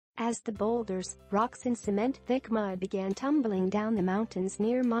as the boulders, rocks and cement-thick mud began tumbling down the mountains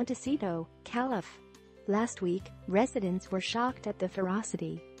near Montecito, Calif. Last week, residents were shocked at the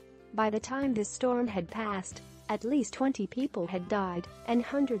ferocity. By the time this storm had passed, at least 20 people had died, and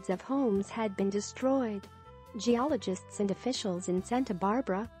hundreds of homes had been destroyed. Geologists and officials in Santa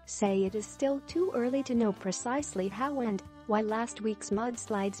Barbara say it is still too early to know precisely how and why last week's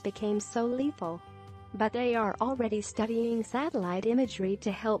mudslides became so lethal. But they are already studying satellite imagery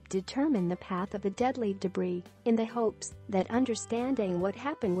to help determine the path of the deadly debris, in the hopes that understanding what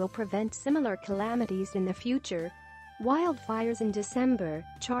happened will prevent similar calamities in the future. Wildfires in December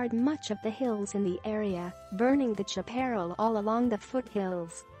charred much of the hills in the area, burning the chaparral all along the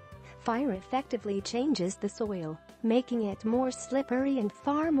foothills. Fire effectively changes the soil, making it more slippery and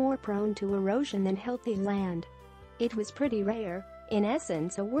far more prone to erosion than healthy land. It was pretty rare, in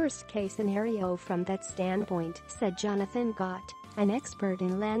essence a worst-case scenario from that standpoint, said Jonathan Gott, an expert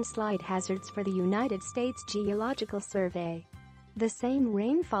in landslide hazards for the United States Geological Survey. The same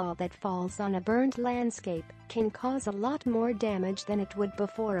rainfall that falls on a burned landscape can cause a lot more damage than it would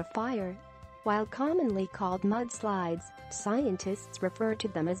before a fire. While commonly called mudslides, scientists refer to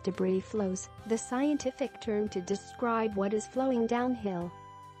them as debris flows, the scientific term to describe what is flowing downhill.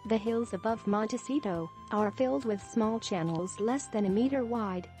 The hills above Montecito are filled with small channels less than a meter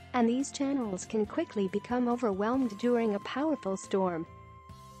wide, and these channels can quickly become overwhelmed during a powerful storm,